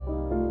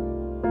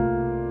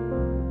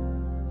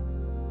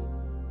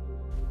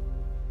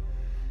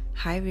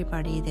Hi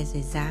everybody, this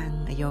is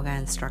Zhang, a yoga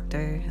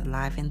instructor, a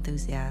life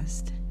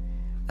enthusiast,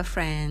 a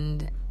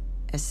friend,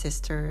 a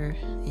sister,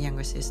 a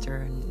younger sister,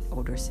 an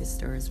older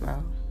sister as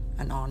well,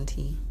 an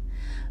auntie,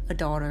 a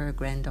daughter, a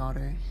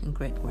granddaughter, and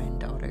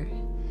great-granddaughter,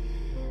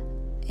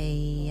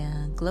 a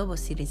global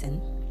citizen.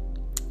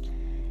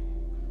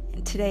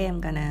 And today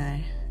I'm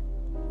gonna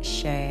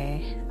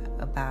share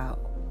about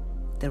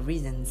the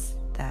reasons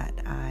that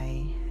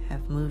I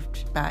have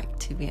moved back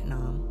to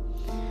Vietnam,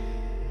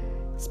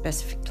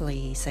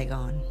 specifically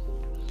Saigon.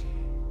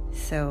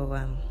 So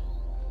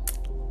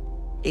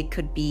it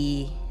could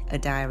be a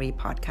diary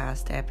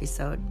podcast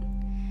episode.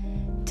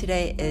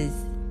 Today is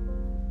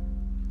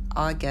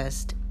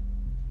August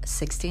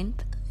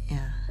 16th,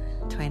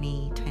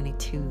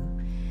 2022,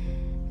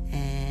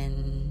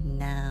 and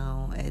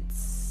now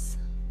it's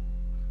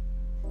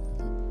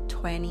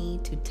 20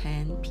 to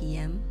 10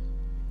 p.m.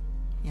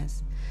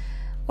 Yes,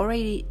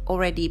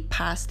 already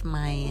past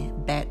my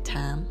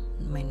bedtime,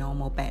 my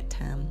normal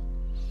bedtime.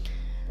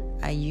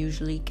 I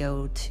usually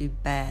go to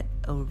bed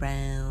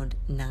around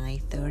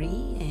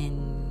 9:30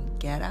 and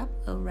get up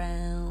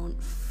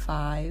around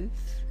 5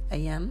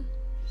 a.m.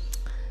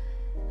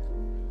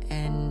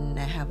 And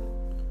I have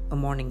a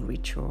morning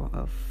ritual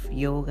of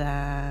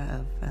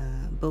yoga,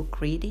 of book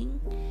reading,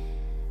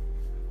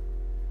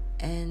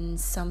 and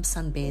some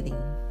sunbathing.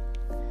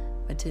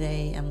 But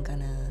today I'm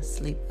gonna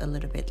sleep a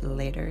little bit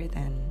later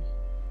than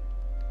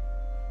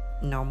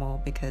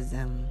normal because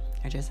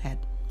I just had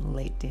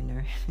late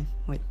dinner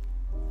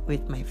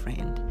with my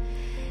friend.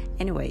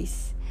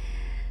 Anyways,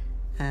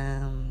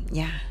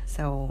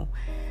 so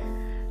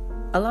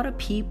a lot of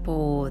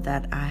people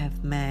that I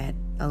have met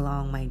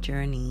along my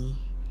journey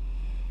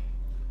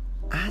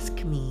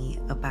ask me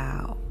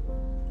about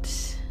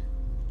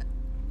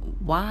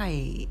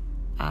why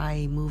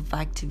I moved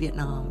back to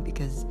Vietnam,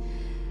 because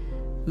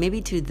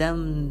maybe to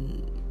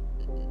them,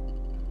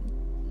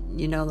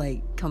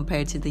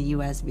 compared to the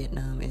US,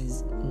 Vietnam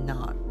is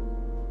not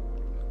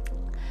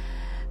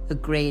a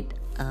great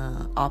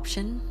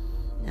option.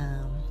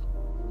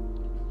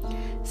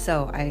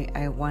 So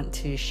I want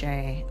to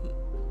share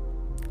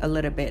a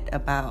little bit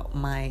about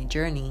my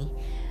journey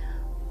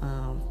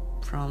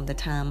from the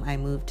time I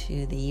moved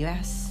to the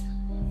US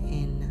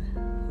and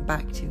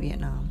back to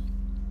Vietnam.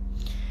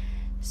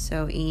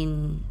 So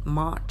in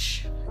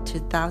March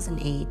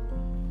 2008,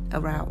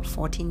 around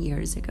 14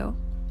 years ago,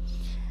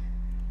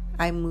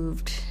 I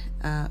moved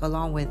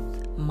along with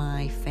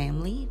my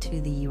family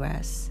to the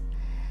US,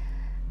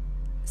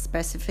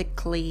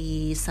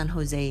 specifically San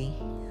Jose.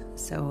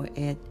 So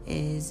it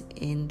is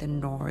in the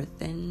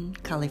northern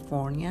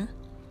California,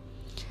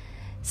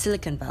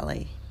 Silicon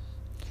Valley.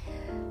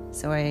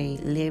 So I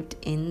lived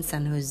in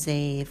San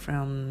Jose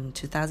from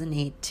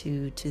 2008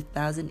 to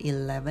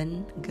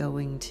 2011,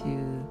 going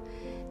to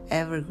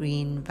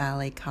Evergreen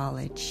Valley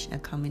College, a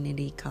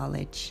community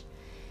college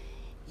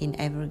in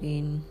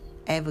Evergreen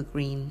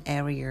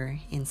area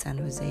in San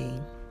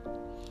Jose.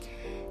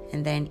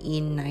 And then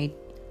in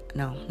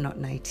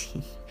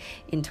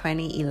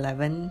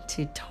 2011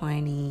 to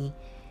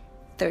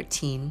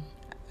 2013,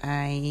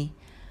 I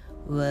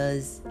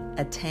was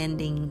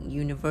attending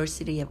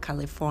University of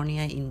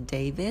California in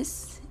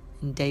Davis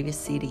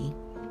City.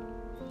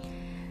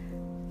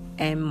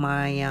 And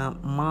my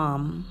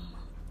mom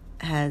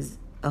has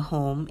a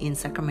home in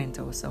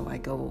Sacramento, so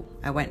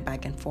I went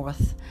back and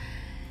forth.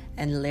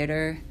 And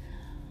later,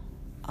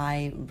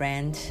 I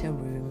rent a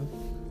room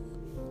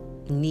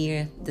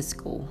near the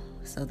school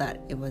so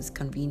that it was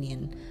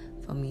convenient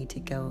for me to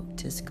go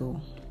to school.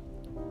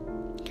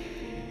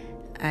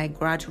 I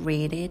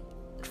graduated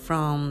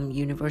from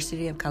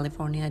University of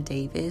California,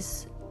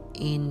 Davis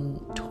in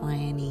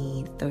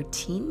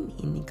 2013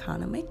 in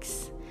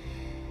economics.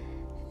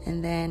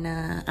 And then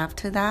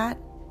after that,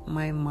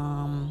 my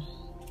mom,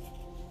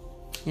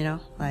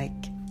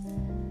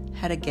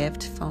 had a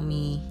gift for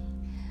me,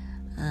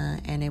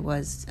 and it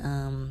was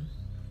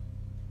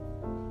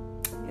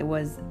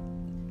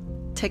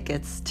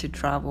tickets to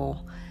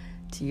travel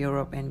to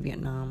Europe and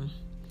Vietnam.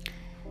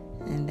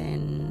 And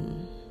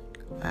then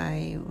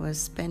I was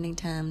spending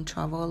time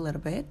travel a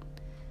little bit.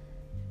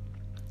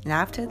 And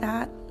after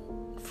that,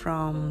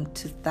 from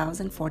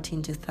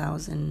 2014 to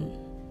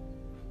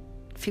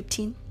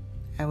 2015,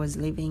 I was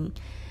living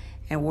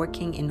and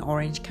working in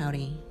Orange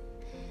County,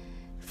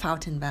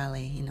 Fountain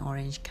Valley in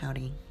Orange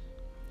County.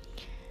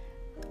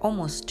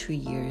 Almost 2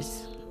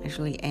 years,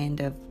 actually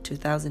end of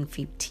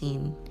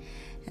 2015.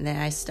 And then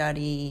I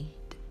studied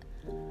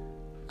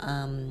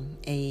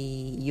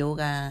a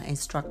yoga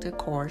instructor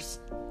course,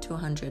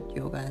 200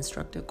 yoga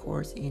instructor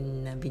course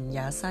in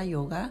Vinyasa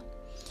Yoga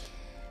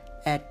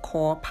at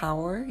Core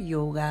Power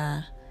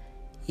Yoga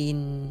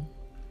in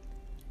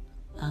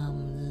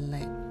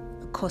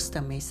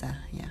Costa Mesa.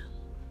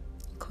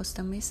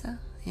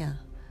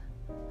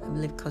 I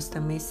believe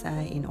Costa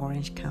Mesa in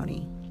Orange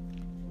County.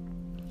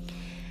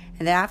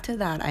 And then after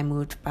that, I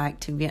moved back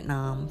to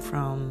Vietnam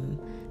from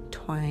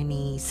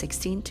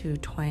 2016 to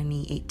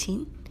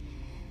 2018.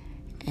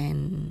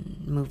 And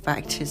moved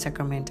back to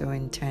Sacramento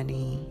in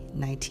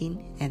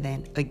 2019, and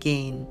then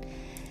again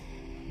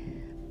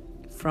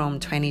from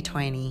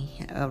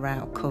 2020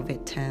 around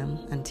COVID time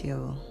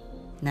until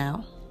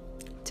now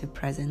to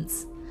present.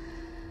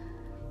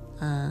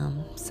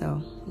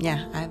 So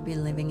yeah, I've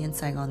been living in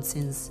Saigon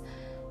since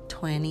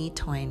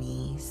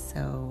 2020,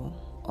 so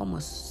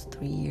almost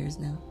 3 years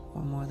now,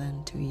 or more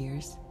than 2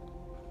 years.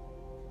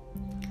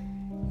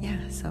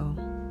 Yeah, so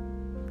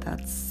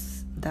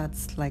that's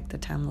like the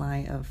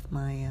timeline of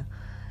my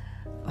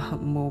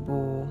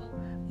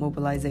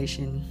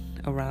mobilization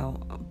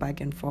around back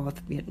and forth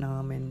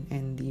Vietnam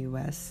and the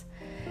US.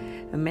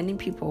 And many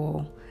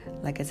people,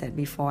 like I said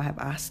before, have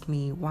asked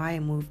me why I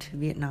moved to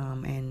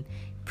Vietnam and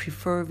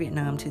prefer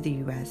Vietnam to the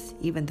US,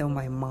 even though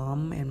my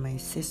mom and my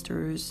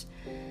sisters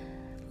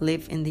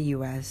live in the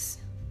US,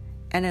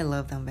 and I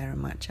love them very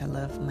much. I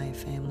love my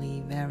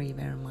family very,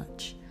 very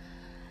much.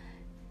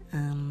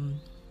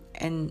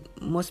 And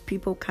most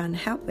people can't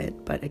help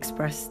it but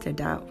express their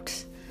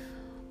doubt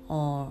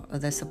or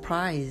the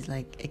surprise,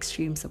 like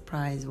extreme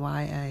surprise,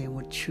 why I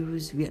would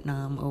choose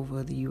Vietnam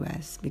over the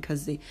US,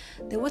 because they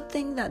would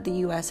think that the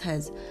US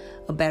has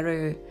a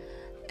better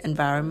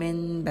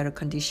environment, better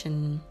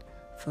condition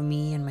for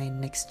me and my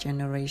next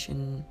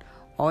generation,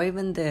 or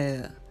even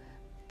the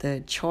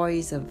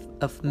choice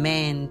of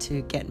men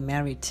to get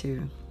married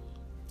to.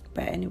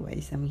 But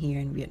anyways, I'm here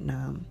in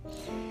Vietnam,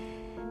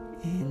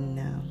 and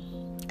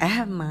I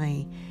have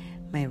my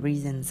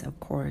reasons, of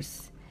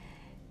course,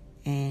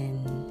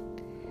 and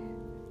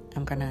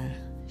I'm gonna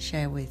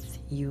share with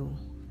you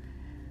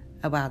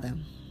about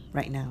them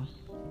right now.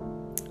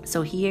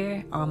 So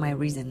here are my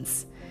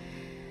reasons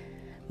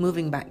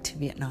moving back to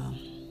Vietnam.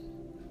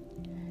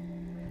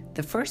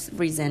 The first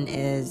reason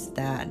is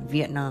that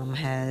Vietnam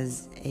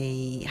has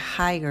a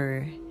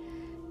higher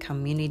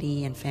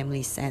community and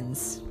family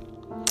sense.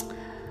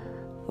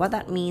 What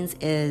that means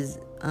is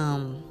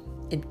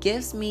it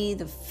gives me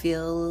the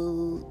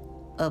feel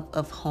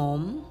of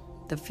home,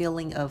 the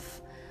feeling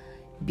of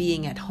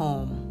being at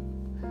home,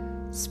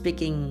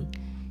 speaking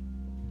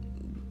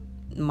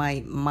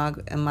my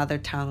mother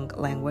tongue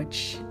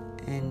language,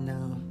 and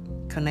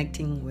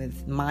connecting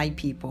with my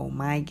people,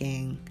 my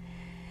gang,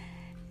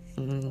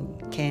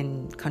 and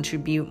can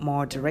contribute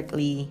more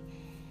directly.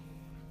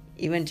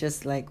 Even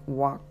just like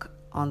walk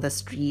on the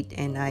street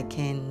and I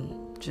can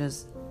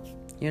just,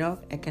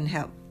 I can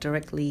help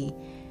directly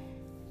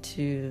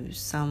to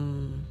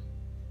some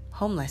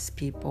homeless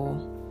people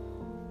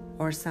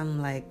or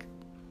some like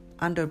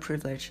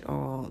underprivileged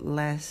or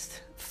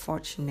less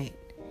fortunate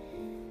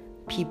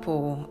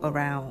people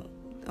around,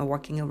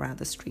 walking around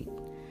the street.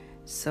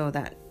 So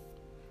that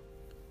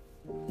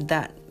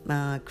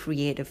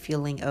create a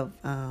feeling of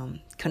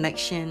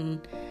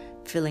connection,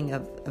 feeling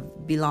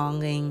of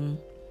belonging,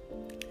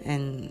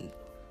 and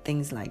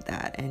things like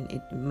that. And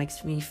it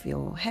makes me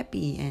feel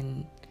happy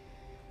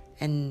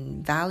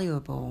and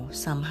valuable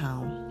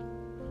somehow.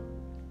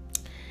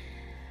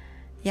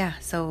 Yeah,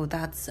 so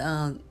that's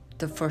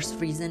the first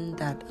reason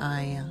that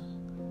I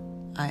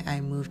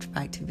moved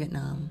back to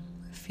Vietnam.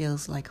 It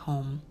feels like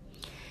home.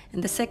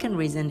 And the second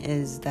reason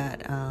is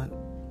that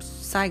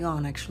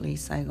Saigon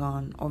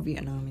or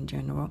Vietnam in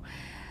general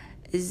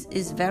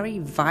is very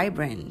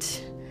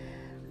vibrant.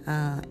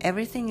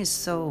 Everything is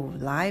so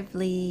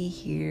lively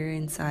here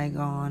in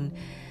Saigon.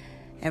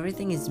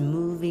 Everything is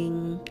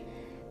moving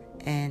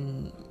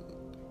and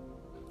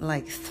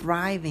like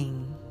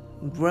thriving,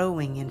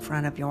 growing in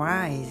front of your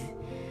eyes.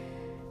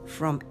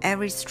 From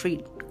every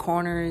street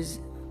corners,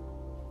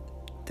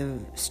 the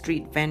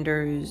street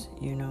vendors,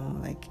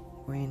 like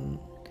when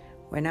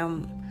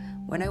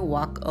I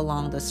walk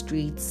along the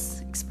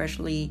streets,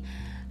 especially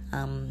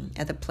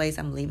at the place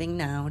I'm living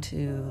now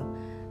to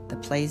the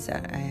place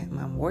that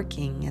I'm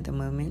working at the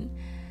moment.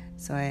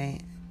 So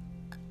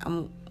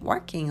I'm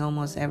working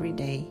almost every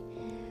day,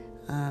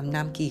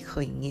 Nam Kỳ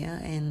Khởi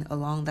Nghĩa, and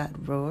along that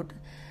road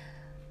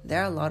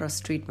there are a lot of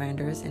street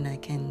vendors, and I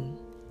can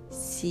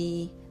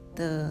see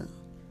the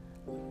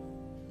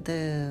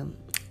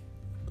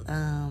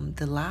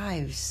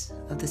lives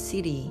of the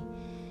city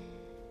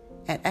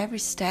at every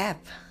step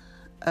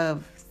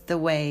of the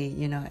way.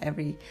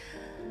 Every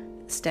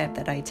step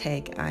that I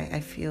take,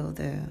 I feel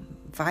the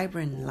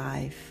vibrant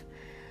life,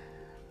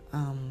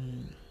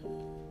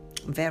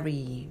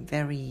 very,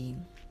 very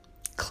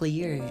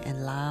clear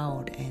and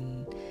loud,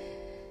 and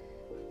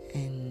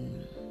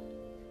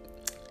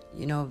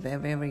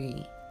very,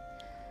 very,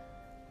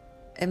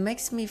 it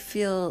makes me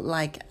feel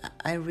like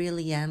I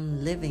really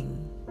am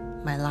living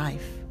my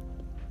life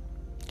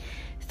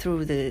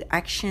through the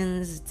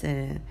actions,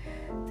 the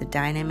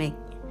dynamic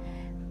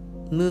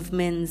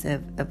movements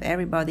of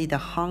everybody, the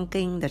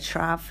honking, the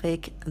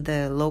traffic,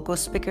 the local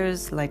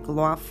speakers like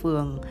Loa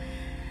Phường,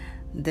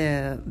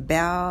 the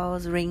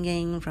bells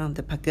ringing from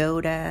the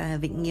pagoda,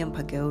 Vĩnh Nghiêm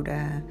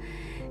Pagoda,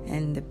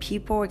 and the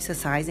people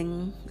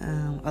exercising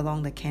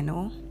along the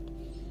canal,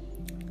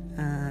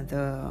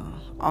 the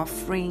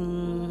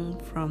offering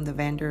from the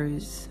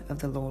vendors of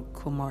the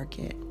local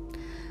market,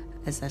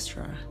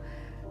 etc.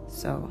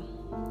 So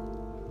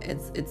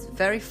it's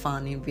very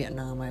fun in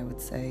Vietnam, I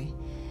would say.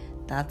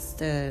 That's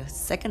the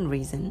second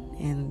reason.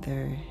 And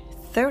the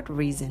third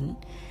reason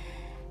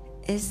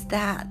is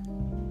that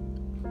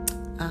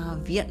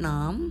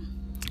Vietnam,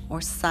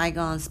 or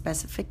Saigon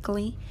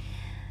specifically,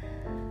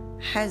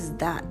 has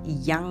that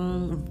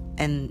young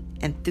and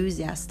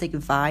enthusiastic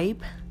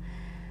vibe,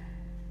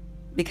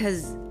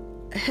 because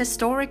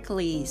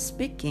historically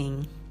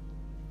speaking,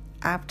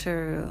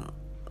 after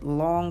a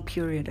long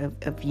period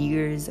of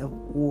years of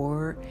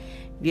war,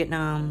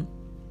 Vietnam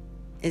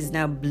is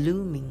now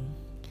blooming.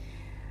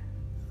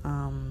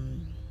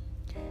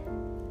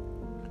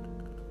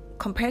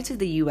 Compared to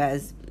the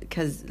US,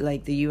 because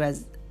like the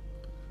US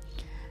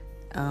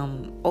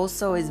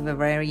also is a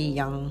very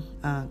young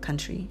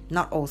country.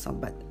 Not also,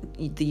 but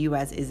the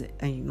US is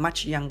a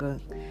much younger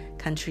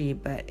country,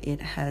 but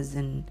it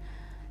hasn't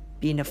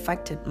been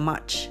affected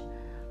much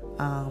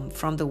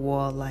from the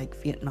war like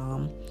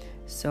Vietnam.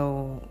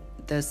 So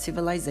the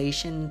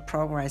civilization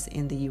progress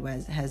in the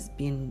US has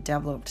been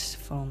developed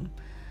from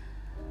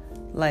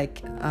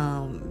like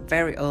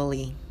very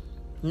early.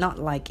 Not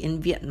like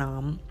in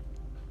Vietnam.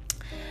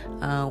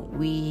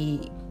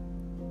 We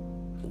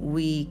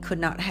could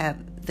not have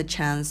the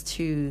chance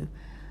to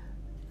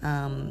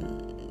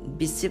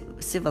be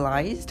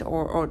civilized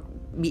or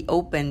be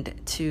opened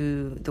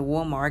to the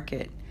war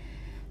market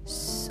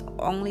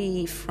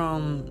only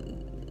from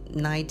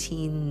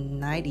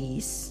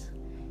 1990s.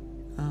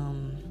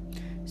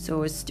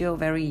 So it's still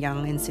very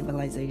young in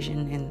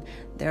civilization, and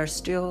there are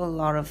still a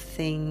lot of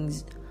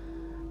things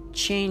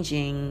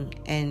changing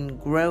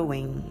and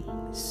growing.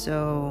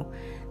 So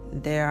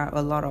there are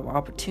a lot of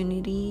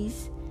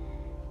opportunities,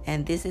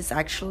 and this is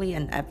actually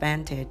an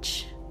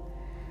advantage,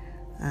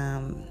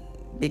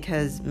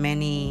 because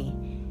many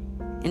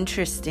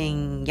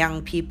interesting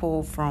young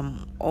people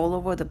from all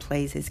over the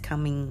place is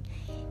coming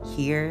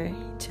here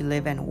to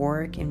live and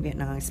work in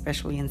Vietnam,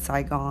 especially in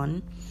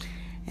Saigon.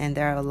 And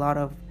there are a lot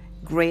of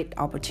great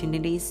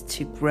opportunities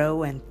to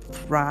grow and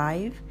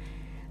thrive.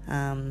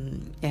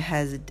 It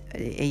has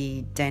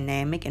a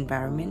dynamic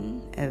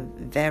environment of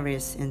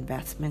various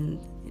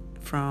investment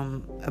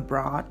from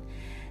abroad,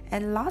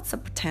 and lots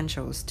of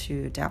potentials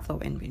to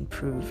develop and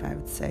improve, I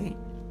would say.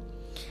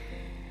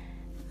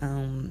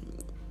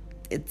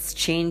 It's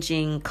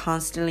changing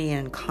constantly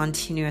and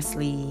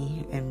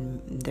continuously,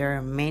 and there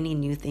are many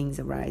new things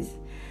arise,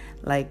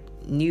 like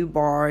new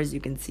bars.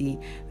 You can see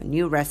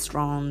new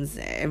restaurants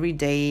every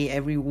day,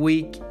 every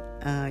week.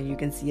 You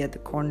can see at the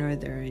corner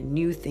there are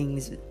new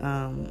things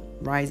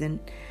rising,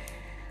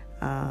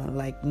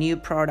 like new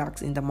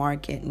products in the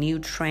market, new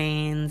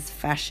trends,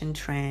 fashion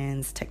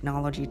trends,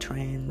 technology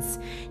trends,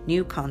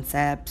 new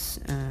concepts,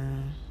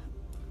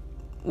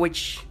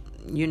 which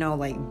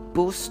like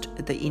boost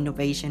the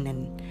innovation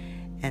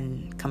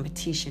and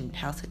competition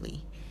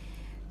healthily.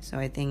 So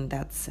I think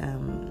that's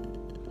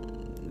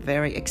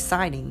very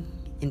exciting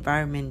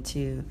environment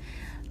to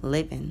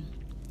live in.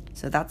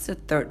 So that's the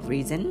third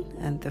reason.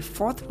 And the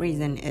fourth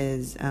reason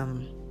is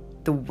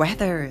the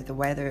weather. The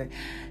weather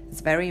is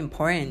very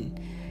important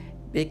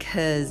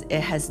because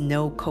it has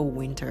no cold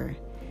winter.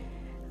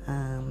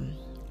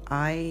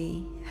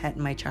 I had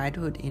my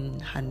childhood in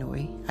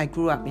Hanoi. I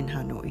grew up in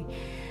Hanoi,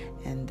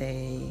 and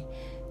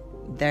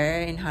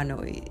there in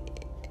Hanoi,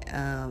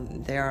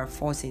 there are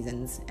 4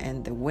 seasons,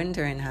 and the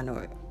winter in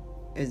Hanoi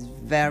is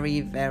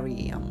very,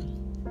 very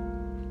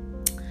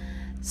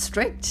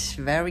strict,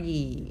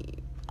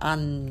 very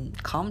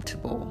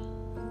uncomfortable,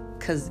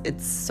 because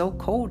it's so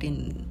cold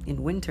in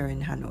winter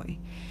in Hanoi.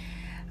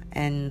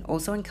 And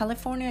also in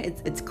California,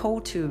 it's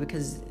cold too,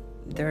 because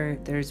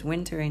there's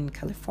winter in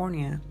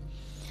California,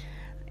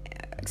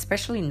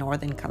 especially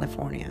Northern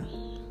California.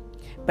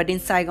 But in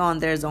Saigon,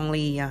 there's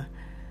only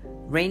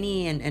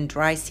rainy and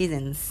dry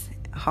seasons,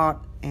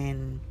 hot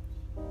and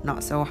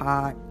not so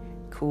hot,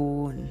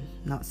 cool and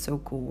not so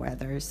cool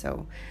weather.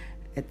 So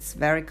it's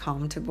very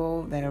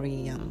comfortable,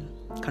 very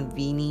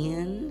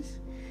convenient.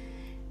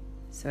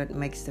 So it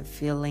makes the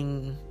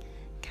feeling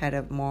kind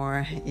of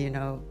more,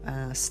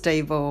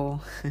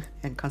 stable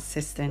and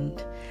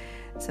consistent.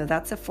 So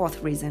that's the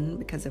fourth reason,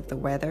 because of the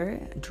weather,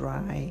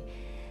 dry,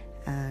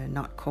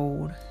 not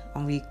cold,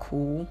 only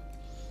cool,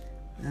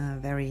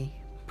 very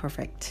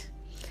perfect.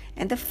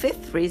 And the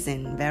fifth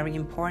reason, very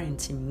important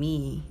to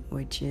me,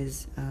 which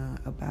is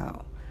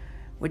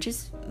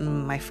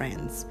my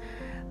friends.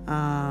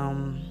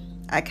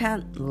 I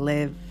can't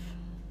live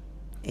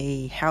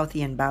a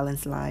healthy and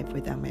balanced life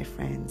without my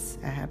friends,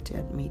 I have to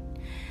admit.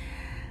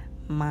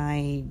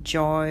 My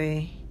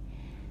joy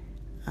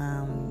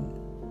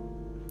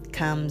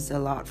comes a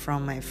lot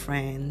from my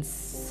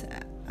friends,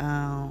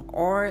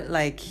 or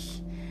like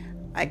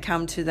I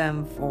come to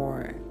them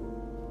for,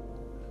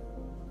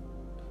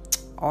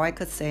 or I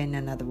could say in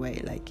another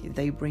way, like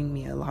they bring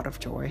me a lot of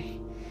joy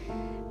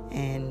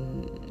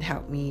and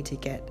help me to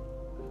get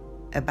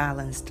a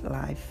balanced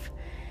life.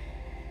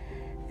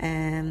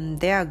 And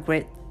they are a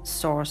great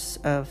source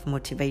of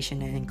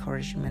motivation and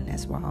encouragement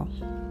as well.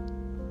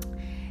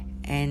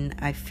 And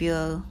I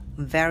feel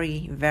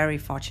very, very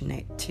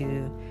fortunate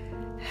to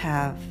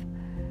have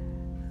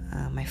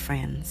my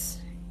friends,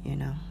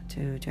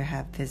 to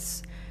have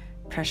this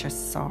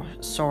precious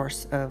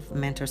source of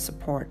mental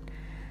support.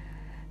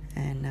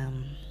 And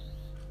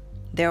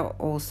they're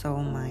also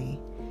my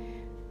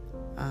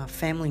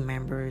family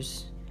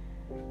members,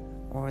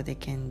 or they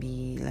can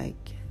be like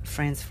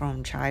friends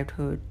from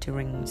childhood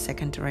during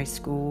secondary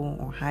school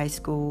or high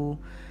school,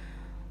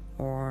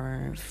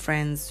 or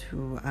friends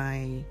who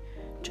I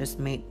just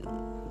made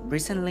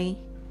recently.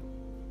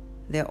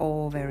 They're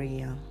all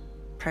very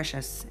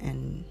precious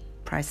and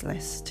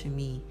priceless to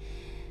me.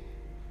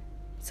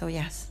 So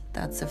yes,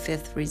 that's the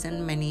fifth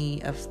reason.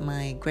 Many of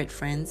my great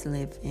friends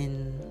live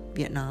in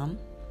Vietnam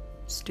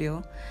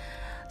still.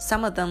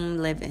 Some of them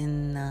live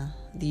in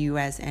the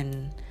US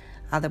and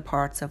other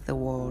parts of the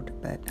world,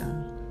 but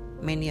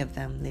many of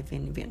them live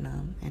in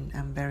Vietnam, and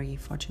I'm very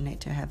fortunate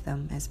to have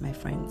them as my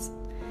friends.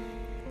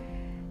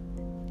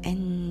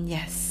 And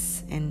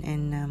yes,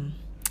 and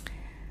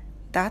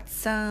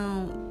that's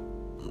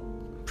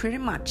pretty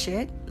much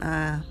it.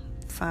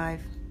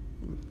 5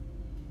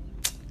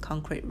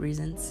 concrete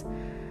reasons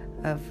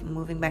of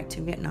moving back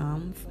to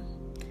Vietnam.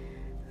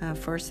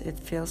 First, it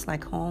feels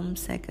like home.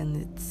 Second,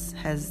 it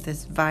has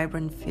this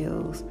vibrant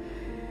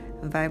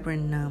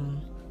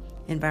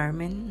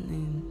environment.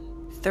 And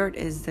third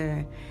is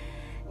the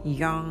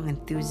young,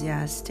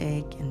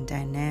 enthusiastic, and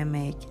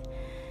dynamic.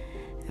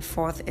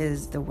 Fourth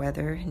is the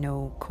weather,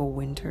 no cold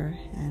winter.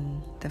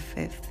 And the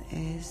fifth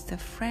is the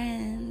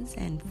friends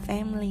and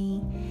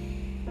family.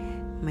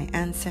 My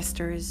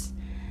ancestors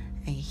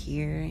are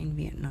here in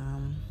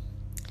Vietnam.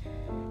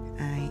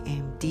 I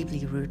am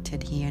deeply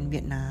rooted here in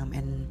Vietnam,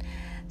 and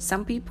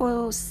some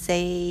people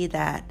say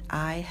that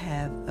I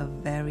have a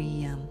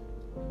very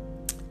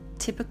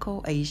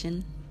typical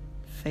Asian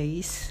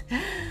face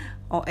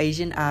or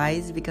Asian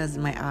eyes, because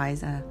my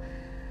eyes are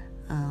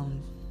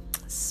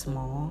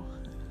small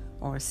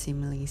or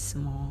seemingly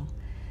small.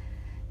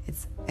 It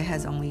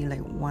has only like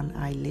one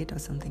eyelid or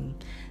something.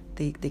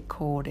 They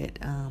called it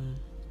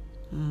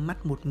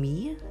mắt một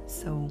mí.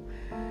 So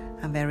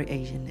I'm very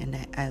Asian, and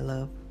I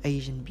love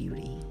Asian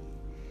beauty.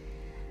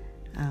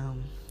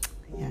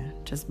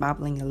 Just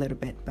babbling a little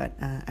bit, but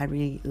I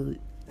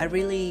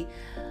really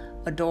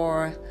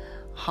adore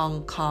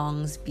Hong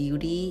Kong's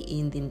beauty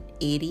in the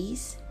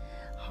 80s,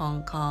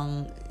 Hong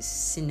Kong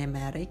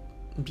cinematic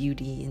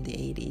beauty in the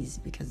 80s,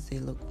 because they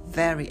look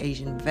very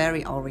Asian,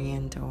 very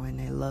Oriental, and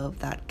I love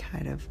that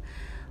kind of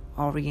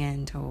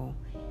Oriental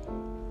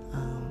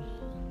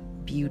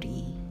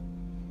beauty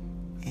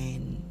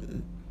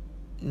and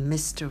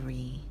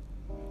mystery.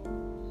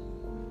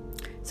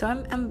 So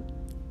I'm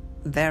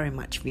very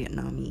much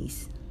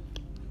Vietnamese.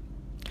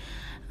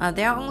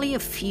 There are only a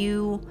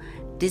few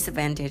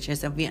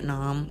disadvantages of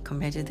Vietnam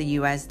compared to the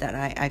US that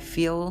I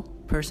feel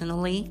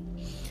personally.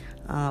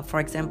 For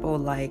example,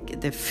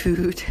 like the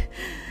food.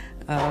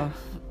 A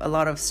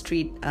lot of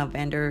street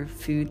vendor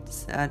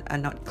foods are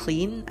not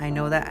clean. I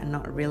know that, are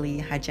not really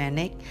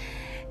hygienic,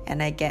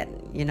 and I get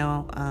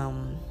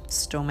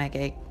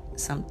stomachache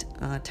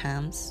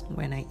sometimes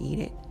when I eat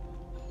it.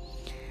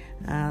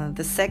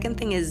 The second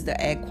thing is the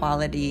air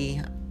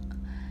quality,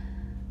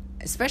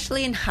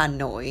 especially in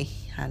Hanoi.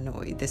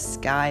 The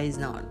sky is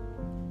not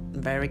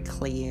very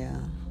clear.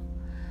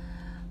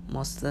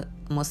 Most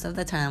of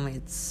the time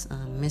it's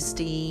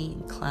misty,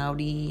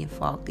 cloudy,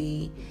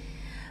 foggy.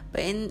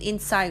 But in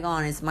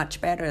Saigon, it's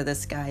much better. The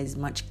sky is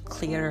much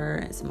clearer.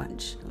 It's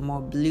much more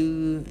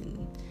blue.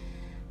 And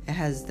it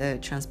has the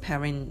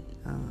transparent,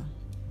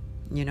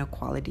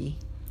 quality.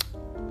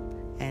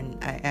 And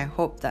I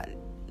hope that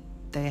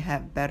they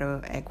have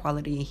better air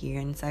quality here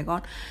in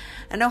Saigon.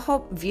 And I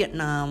hope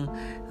Vietnam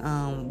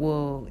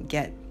will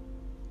get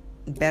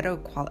better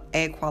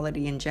air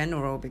quality in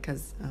general,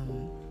 because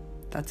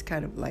that's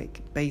kind of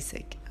like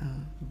basic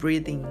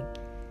breathing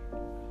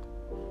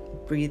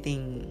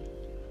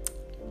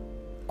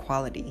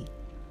quality.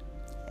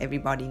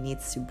 Everybody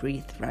needs to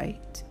breathe,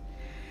 right?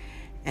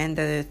 And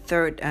the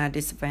third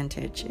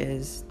disadvantage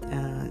is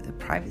the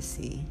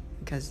privacy,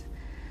 because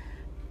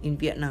in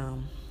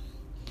Vietnam,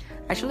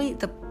 actually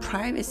the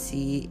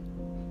privacy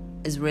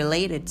is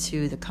related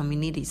to the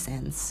community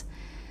sense,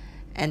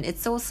 and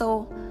it's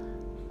also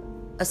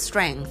a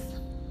strength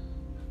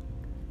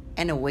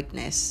and a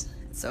weakness.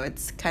 So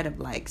it's kind of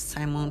like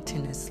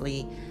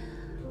simultaneously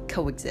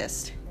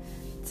coexist.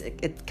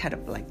 It's kind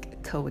of like a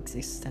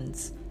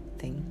coexistence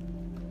thing.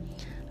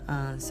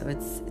 So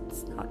it's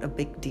not a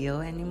big deal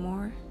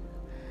anymore.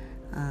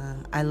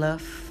 I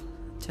love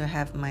to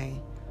have my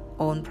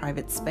own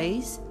private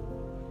space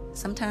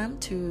sometime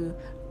to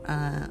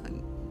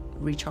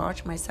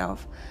recharge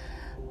myself,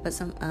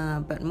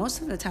 but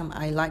most of the time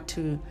I like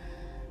to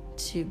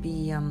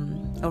be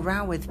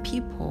around with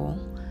people.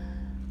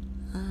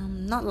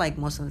 Not like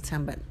most of the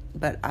time,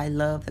 but I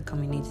love the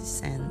community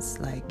sense,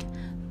 like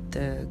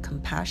the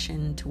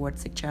compassion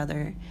towards each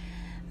other,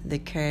 the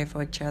care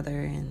for each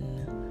other,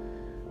 and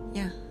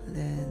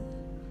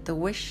the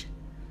wish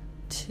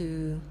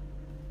to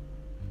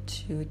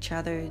each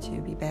other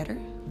to be better.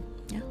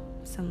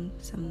 Some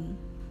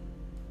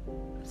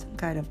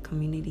kind of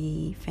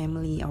community,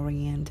 family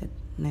oriented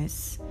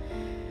business,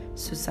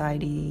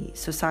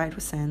 societal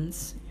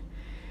sense.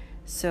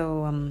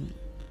 So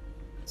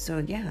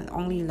yeah,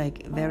 only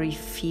like very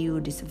few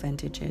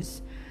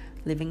disadvantages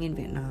living in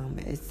Vietnam.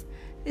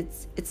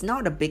 It's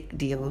not a big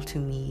deal to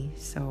me.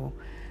 So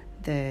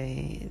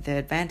the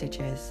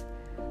advantages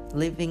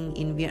living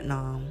in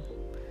Vietnam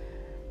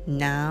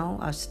now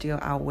are still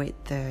outweigh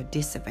the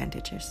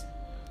disadvantages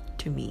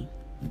to me.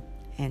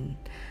 And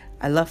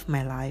I love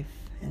my life,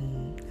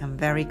 and I'm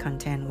very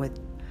content with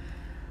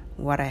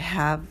what I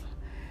have,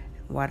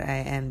 what I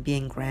am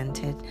being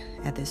granted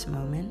at this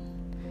moment.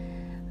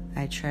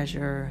 I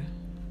treasure,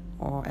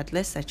 or at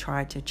least I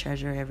try to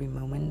treasure every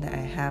moment that I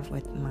have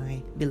with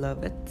my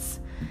beloveds,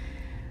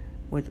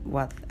 with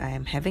what I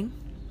am having,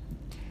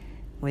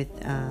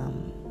 with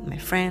my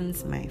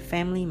friends, my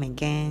family, my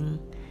gang.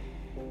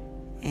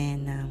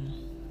 And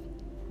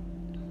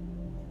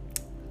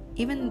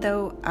even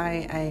though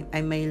I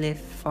may live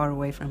far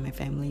away from my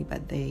family,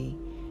 but they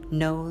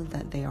know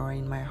that they are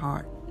in my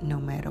heart no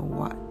matter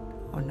what,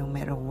 or no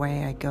matter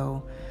where I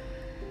go.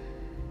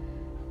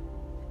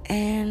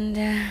 And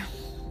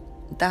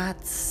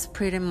that's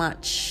pretty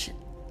much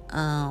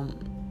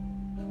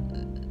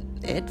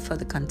it for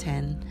the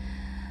content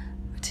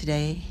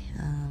today.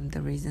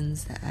 The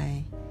reasons that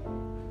I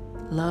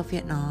love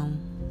Vietnam,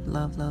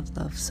 love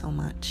so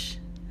much,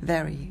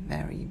 very,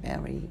 very,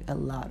 very, a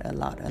lot.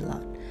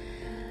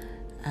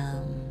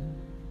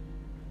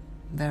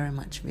 Very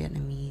much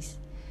Vietnamese.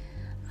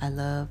 I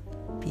love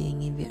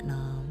being in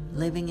Vietnam,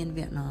 living in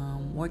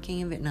Vietnam, working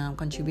in Vietnam,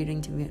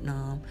 contributing to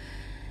Vietnam,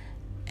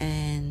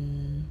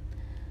 and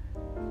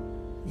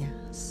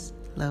yes,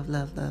 love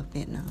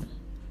Vietnam.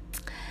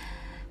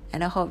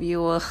 And I hope you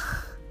will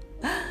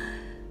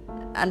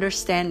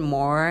understand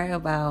more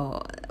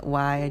about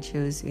why I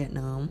chose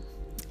Vietnam.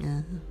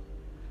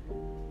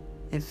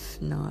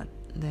 If not,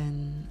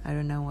 then I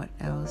don't know what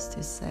else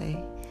to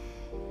say.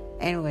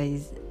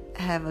 Anyways,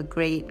 have a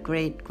great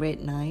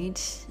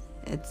night.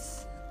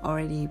 It's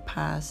already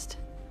past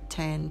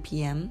 10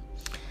 p.m.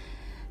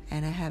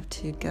 and I have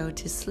to go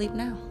to sleep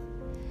now.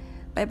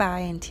 Bye bye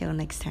until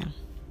next time.